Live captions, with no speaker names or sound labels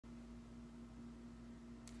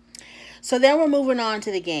So then we're moving on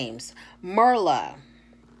to the games. Marla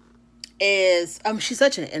is she's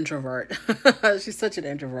such an introvert. She's such an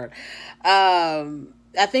introvert.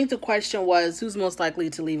 I think the question was who's most likely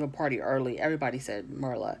to leave a party early. Everybody said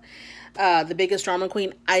Marla. The biggest drama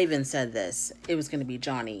queen, Ivan said this. It was going to be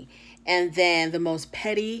Johnny. And then the most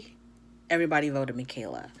petty, everybody voted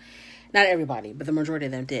Michaela. Not everybody, but the majority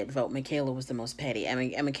of them did vote. Michaela was the most petty. I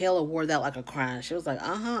mean, and Michaela wore that like a crown. She was like,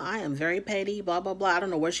 I am very petty, blah, blah, blah. I don't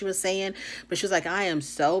know what she was saying, but she was like, I am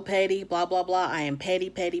so petty, blah, blah, blah. I am petty,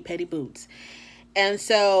 petty, petty boots. And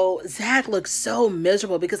so Zach looked so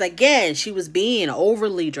miserable because, again, she was being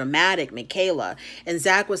overly dramatic, Michaela. And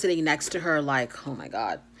Zach was sitting next to her like, oh, my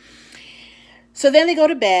God. So then they go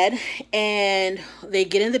to bed, and they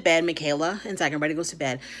get in the bed, Michaela and Zach. Everybody goes to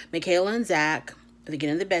bed. Michaela and Zach, they get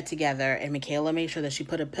in the bed together, and Michaela made sure that she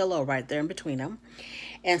put a pillow right there in between them.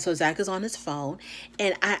 And so Zach is on his phone.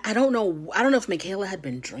 And I don't know. I don't know if Michaela had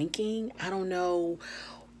been drinking. I don't know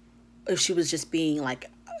if she was just being like,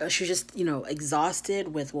 she was just,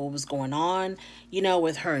 exhausted with what was going on,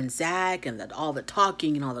 with her and Zach and all the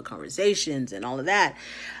talking and all the conversations and all of that.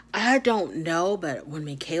 I don't know, but when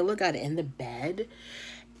Michaela got in the bed,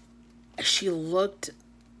 she looked,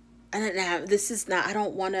 and this is not, I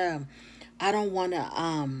don't want to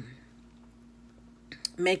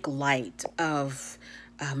make light of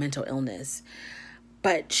mental illness,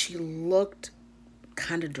 but she looked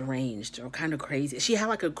kind of deranged or kind of crazy. She had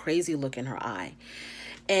like a crazy look in her eye.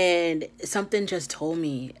 And something just told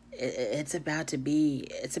me it's about to be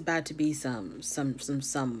some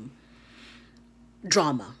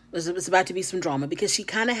drama. It's about to be some drama because she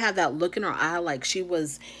kind of had that look in her eye like she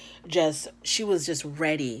was just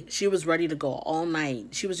ready. She was ready to go all night.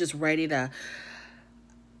 She was just ready to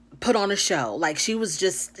put on a show. Like she was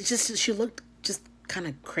she looked just kind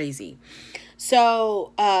of crazy.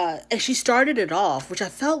 So, and she started it off, which I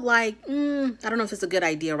felt like, I don't know if it's a good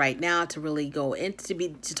idea right now to really go into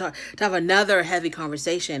to have another heavy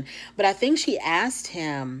conversation. But I think she asked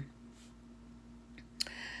him,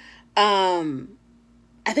 so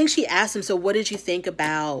what did you think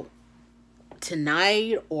about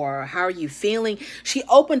tonight, or how are you feeling? She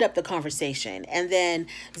opened up the conversation, and then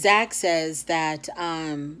Zach says that,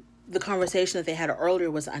 the conversation that they had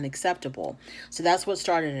earlier was unacceptable. So that's what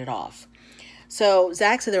started it off. So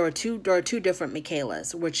Zach said there are two different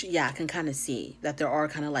Michaelas, which, yeah, I can kind of see that there are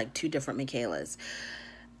kind of like two different Michaelas.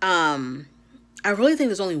 I really think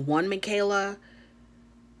there's only one Michaela,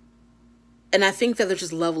 and I think that there's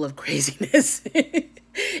just level of craziness.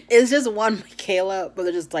 It's just one Michaela, but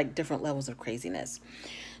they're just like different levels of craziness.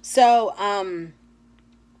 So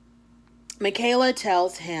Michaela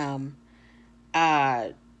tells him,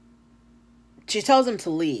 she tells him to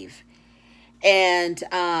leave, and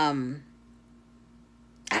I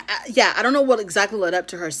don't know what exactly led up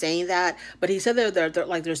to her saying that, but he said they're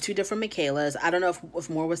like there's two different Michaelas. I don't know if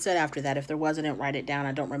more was said after that. If there was, I didn't write it down.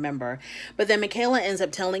 I don't remember. But then Michaela ends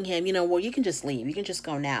up telling him, well, you can just leave. You can just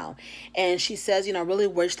go now. And she says, I really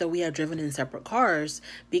wish that we had driven in separate cars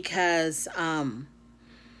because I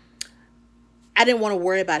didn't want to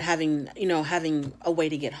worry about having a way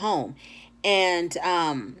to get home. And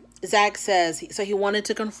Zach says, so he wanted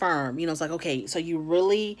to confirm, it's like, okay, so you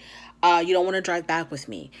really, you don't want to drive back with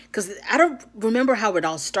me? Because I don't remember how it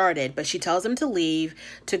all started, but she tells him to leave,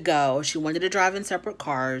 to go. She wanted to drive in separate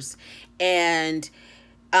cars. And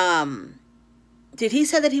did he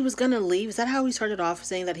say that he was going to leave? Is that how he started off,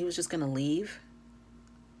 saying that he was just going to leave?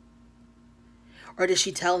 Or did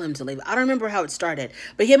she tell him to leave? I don't remember how it started,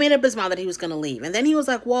 but he made up his mind that he was going to leave. And then he was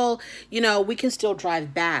like, well, we can still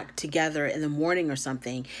drive back together in the morning or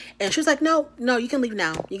something. And she was like, no, you can leave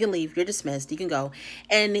now. You can leave. You're dismissed. You can go.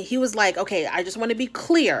 And he was like, okay, I just want to be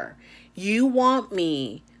clear. You want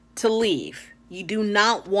me to leave. You do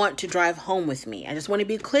not want to drive home with me. I just want to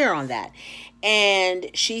be clear on that.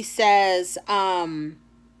 And she says, I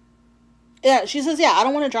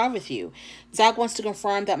don't want to drive with you. Zach wants to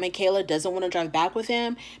confirm that Michaela doesn't want to drive back with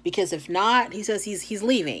him, because if not, he says he's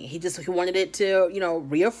leaving. He wanted it to,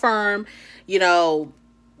 reaffirm,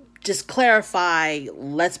 just clarify,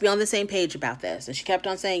 let's be on the same page about this. And she kept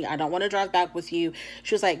on saying, I don't want to drive back with you.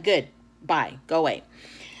 She was like, good, bye, go away.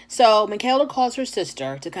 So Michaela calls her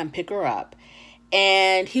sister to come pick her up.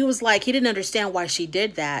 And he was like, he didn't understand why she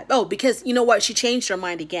did that. Oh, because you know what? She changed her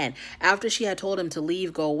mind again. After she had told him to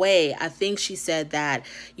leave, go away, I think she said that,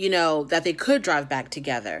 that they could drive back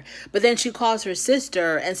together. But then she calls her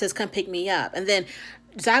sister and says, come pick me up. And then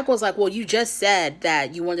Zach was like, well, you just said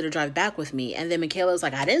that you wanted to drive back with me. And then Michaela was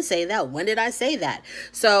like, I didn't say that. When did I say that?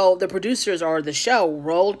 So the producers or the show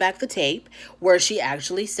rolled back the tape where she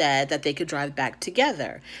actually said that they could drive back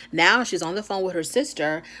together. Now she's on the phone with her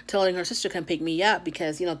sister, telling her sister come pick me up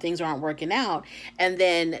because, things aren't working out. And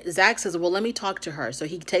then Zach says, well, let me talk to her. So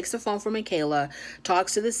he takes the phone from Michaela,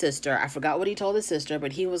 talks to the sister. I forgot what he told the sister,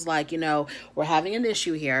 but he was like, we're having an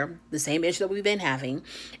issue here, the same issue that we've been having.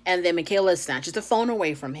 And then Michaela snatches the phone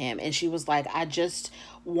away from him, and she was like, I just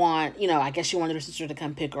want, I guess she wanted her sister to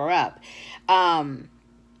come pick her up.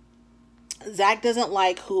 Zach doesn't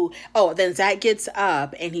like then Zach gets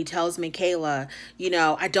up and he tells Michaela,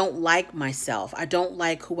 I don't like myself. I don't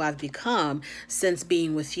like who I've become since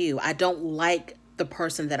being with you. I don't like the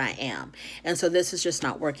person that I am. And so this is just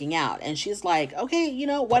not working out. And she's like, okay,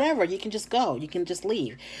 whatever, you can just go. You can just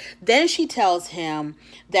leave. Then she tells him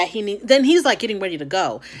that then he's like getting ready to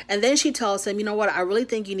go. And then she tells him, you know what, I really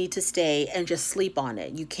think you need to stay and just sleep on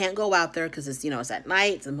it. You can't go out there because it's, it's at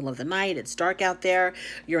night, it's in the middle of the night, it's dark out there,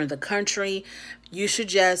 you're in the country. You should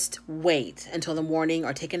just wait until the morning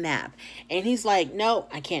or take a nap. And he's like, no,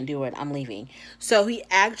 I can't do it. I'm leaving. So he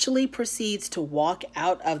actually proceeds to walk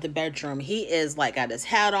out of the bedroom. He is like got his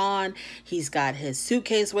hat on. He's got his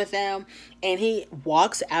suitcase with him. And he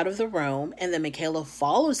walks out of the room. And then Michaela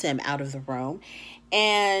follows him out of the room.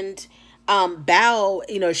 And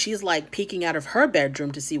Bao, she's like peeking out of her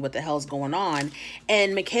bedroom to see what the hell's going on.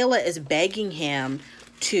 And Michaela is begging him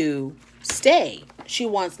to stay. She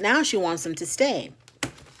wants him to stay.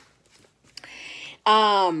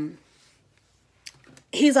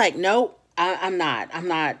 He's like, nope,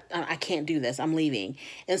 I can't do this. I'm leaving.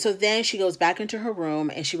 And so then she goes back into her room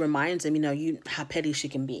and she reminds him, how petty she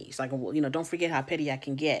can be. She's like, well, don't forget how petty I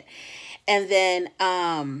can get. And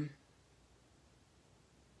then,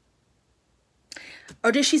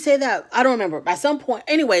 or did she say that? I don't remember. At some point,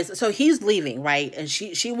 anyways, so he's leaving, right? And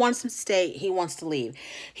she wants him to stay. He wants to leave.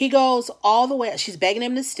 He goes all the way. She's begging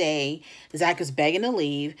him to stay. Zach is begging to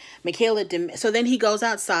leave. Michaela, so then he goes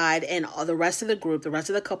outside and the rest of the group, the rest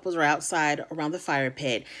of the couples are outside around the fire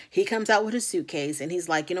pit. He comes out with his suitcase and he's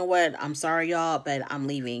like, you know what? I'm sorry, y'all, but I'm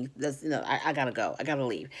leaving. I gotta go. I gotta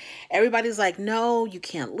leave. Everybody's like, no, you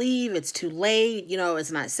can't leave. It's too late.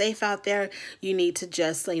 It's not safe out there. You need to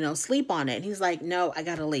just, sleep on it. And he's like, no, I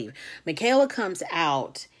gotta leave. Michaela comes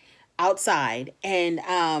outside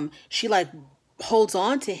and she like holds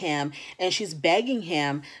on to him and she's begging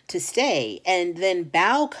him to stay. And then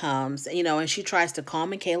Bao comes, and she tries to calm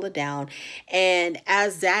Michaela down. And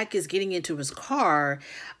as Zach is getting into his car,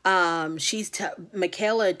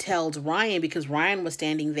 Michaela tells Ryan, because Ryan was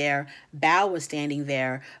standing there, Bao was standing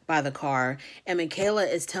there by the car, and Michaela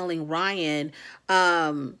is telling Ryan,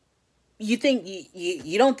 you think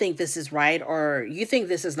you don't think this is right, or you think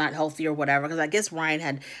this is not healthy or whatever, because I guess Ryan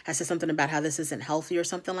had said something about how this isn't healthy or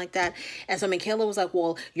something like that. And so Michaela was like,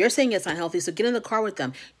 well, you're saying it's not healthy, so get in the car with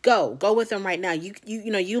them. Go with them right now.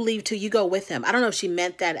 You leave too, you go with him. I don't know if she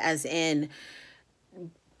meant that as in,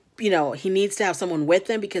 he needs to have someone with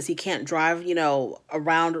him because he can't drive,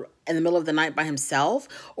 around in the middle of the night by himself,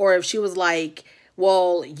 or if she was like,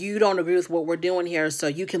 well, you don't agree with what we're doing here, so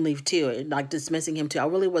you can leave too, like dismissing him too. I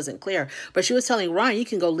really wasn't clear. But she was telling Ryan, you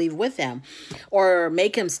can go leave with him or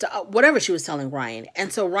make him stop, whatever she was telling Ryan.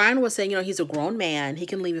 And so Ryan was saying, he's a grown man. He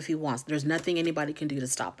can leave if he wants. There's nothing anybody can do to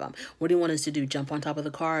stop him. What do you want us to do? Jump on top of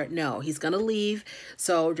the car? No, he's going to leave.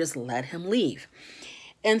 So just let him leave.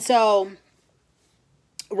 And so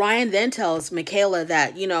Ryan then tells Michaela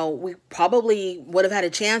that, we probably would have had a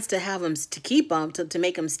chance to have him, to keep him, to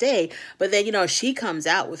make him stay. But then, she comes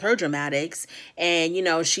out with her dramatics and,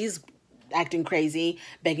 she's acting crazy,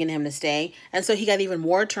 begging him to stay. And so he got even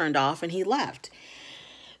more turned off and he left.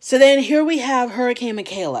 So then here we have Hurricane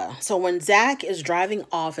Michaela. So when Zach is driving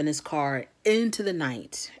off in his car into the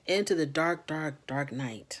night, into the dark, dark, dark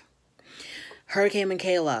night, Hurricane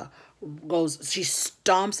Michaela she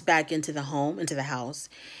stomps back into the house,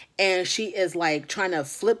 and she is like trying to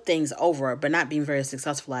flip things over, but not being very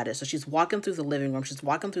successful at it. So she's walking through the living room, she's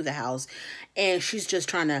walking through the house, and she's just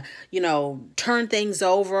trying to, turn things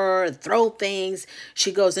over, throw things.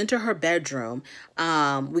 She goes into her bedroom.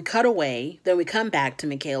 We cut away, then we come back to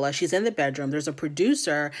Michaela. She's in the bedroom. There's a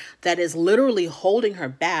producer that is literally holding her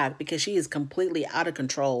back because she is completely out of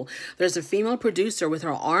control. There's a female producer with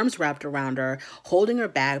her arms wrapped around her, holding her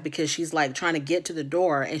back because she's like trying to get to the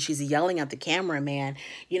door, and she's yelling at the cameraman,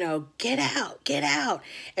 get out, get out.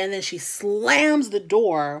 And then she slams the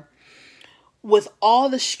door with all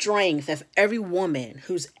the strength of every woman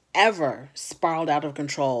who's ever spiraled out of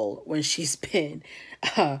control when she's been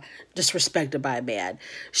disrespected by a man.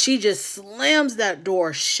 She just slams that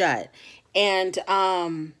door shut. And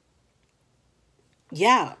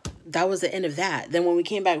yeah, that was the end of that. Then when we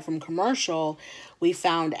came back from commercial, we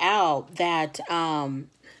found out that from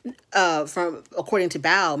according to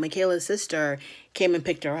Bao, Michaela's sister came and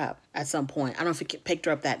picked her up at some point. I don't know if it picked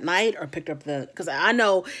her up that night or picked her up because I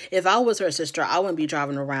know if I was her sister, I wouldn't be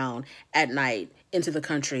driving around at night into the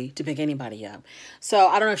country to pick anybody up. So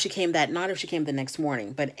I don't know if she came that night or if she came the next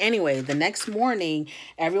morning. But anyway, the next morning,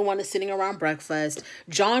 everyone is sitting around breakfast.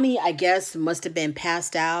 Johnny, I guess, must have been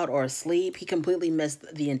passed out or asleep. He completely missed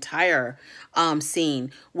the entire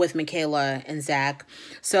scene with Michaela and Zach.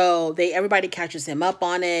 So everybody catches him up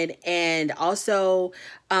on it. And also,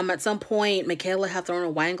 at some point, Michaela had thrown a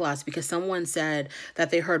wine glass because someone said that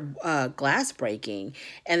they heard glass breaking.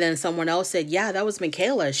 And then someone else said, yeah, that was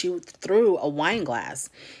Michaela. She threw a wine glass.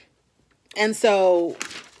 And so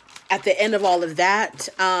at the end of all of that,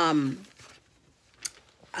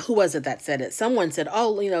 who was it that said it? Someone said,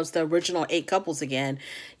 oh, it's the original 8 couples again.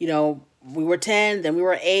 We were 10, then we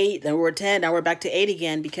were 8, then we were 10, now we're back to 8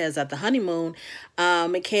 again because at the honeymoon,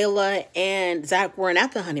 Michaela and Zach weren't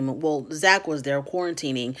at the honeymoon. Well, Zach was there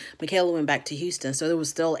quarantining. Michaela went back to Houston. So there was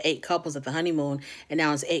still 8 couples at the honeymoon, and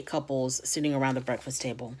now it's 8 couples sitting around the breakfast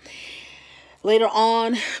table. Later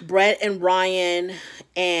on, Brett and Ryan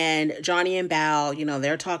and Johnny and Bao,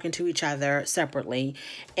 they're talking to each other separately,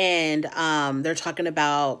 and they're talking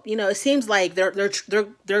about, it seems like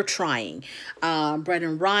they're trying. Brett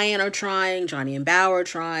and Ryan are trying, Johnny and Bao are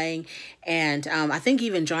trying, and I think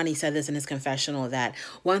even Johnny said this in his confessional that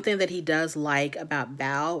one thing that he does like about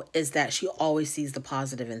Bao is that she always sees the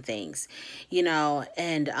positive in things,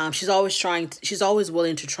 and she's always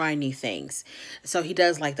willing to try new things. So he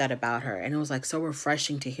does like that about her, and it was like so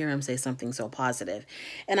refreshing to hear him say something so positive.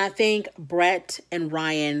 And I think Brett and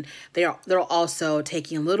Ryan, they're also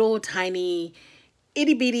taking little tiny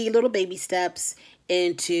itty bitty little baby steps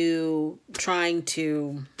into trying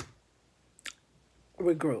to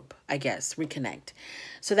regroup, I guess, reconnect.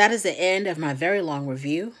 So that is the end of my very long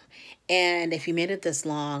review. And if you made it this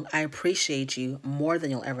long, I appreciate you more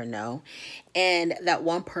than you'll ever know. And that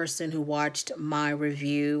one person who watched my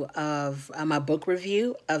review of my book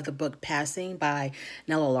review of the book Passing by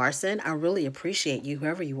Nella Larson, I really appreciate you,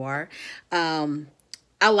 whoever you are.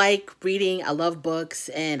 I like reading. I love books,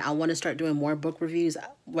 and I want to start doing more book reviews,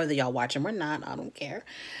 whether y'all watch them or not. I don't care.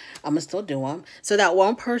 I'm going to still do them. So that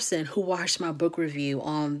one person who watched my book review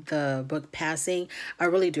on the book Passing, I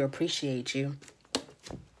really do appreciate you.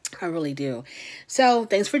 I really do. So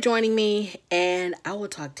thanks for joining me, and I will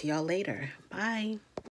talk to y'all later. Bye.